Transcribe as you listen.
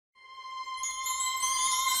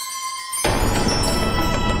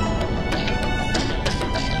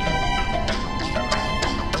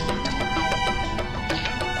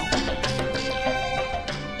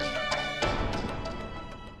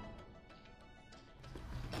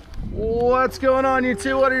What's going on, you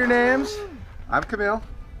two? What are your names? I'm Camille.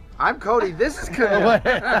 I'm Cody. This is Camille.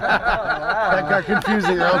 That got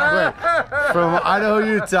confusing real quick. From Idaho,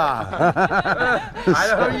 Utah.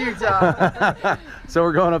 Idaho, Utah. So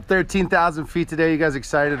we're going up 13,000 feet today. You guys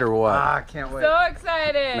excited or what? I can't wait. So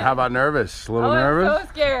excited. And how about nervous? A little I'm nervous? so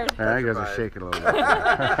scared. Yeah, you guys are shaking a little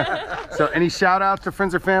bit. So any shout outs to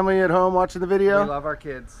friends or family at home watching the video? We love our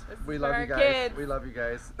kids. We love you guys. Kids. We love you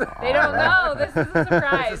guys. They don't know. This is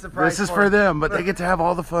a surprise. This is for them, but they get to have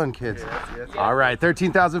all the fun, kids. Yes. All right,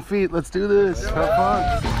 13,000 feet. Let's do this.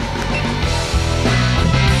 Have fun.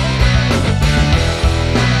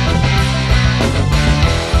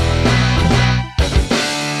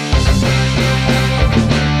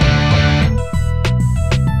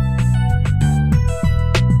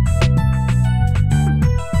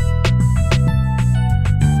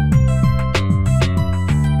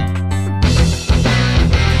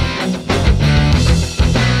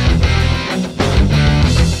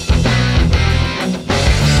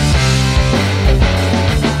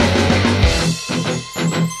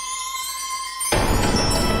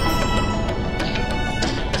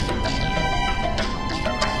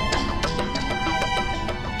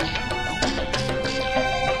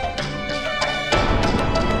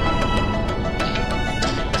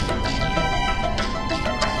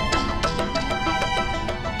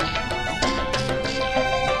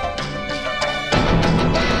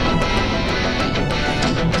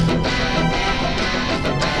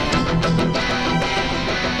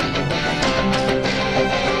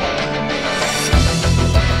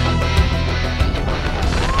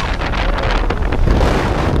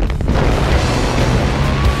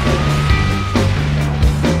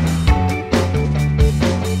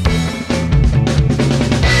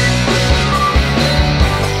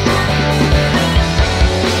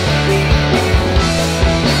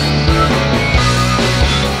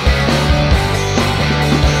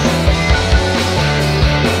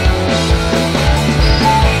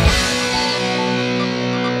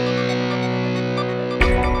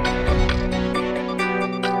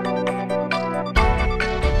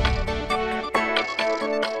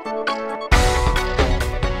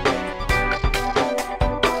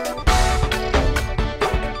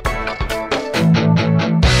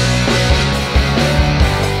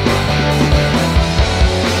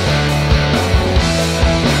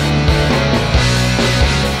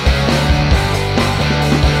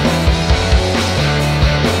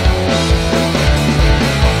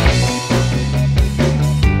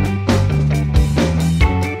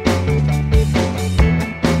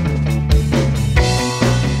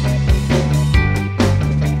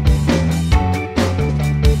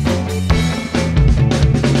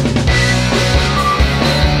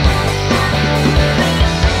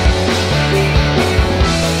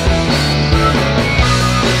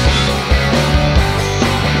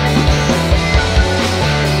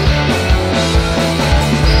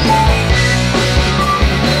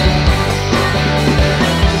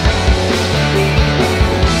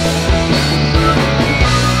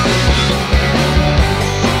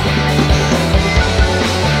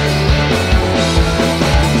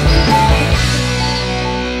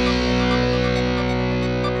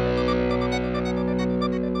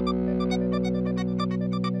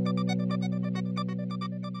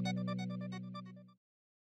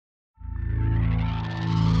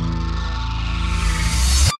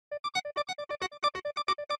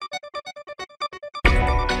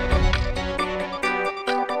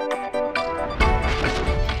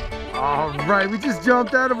 Right, we just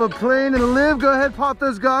jumped out of a plane and Liv, go ahead, pop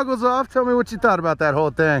those goggles off. Tell me what you thought about that whole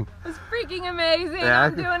thing. It was freaking amazing. Yeah.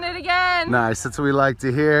 I'm doing it again. Nice, that's what we like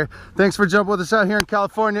to hear. Thanks for jumping with us out here in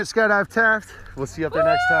California at Skydive Taft. We'll see you up there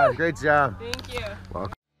next time. Great job. Thank you.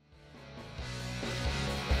 Welcome.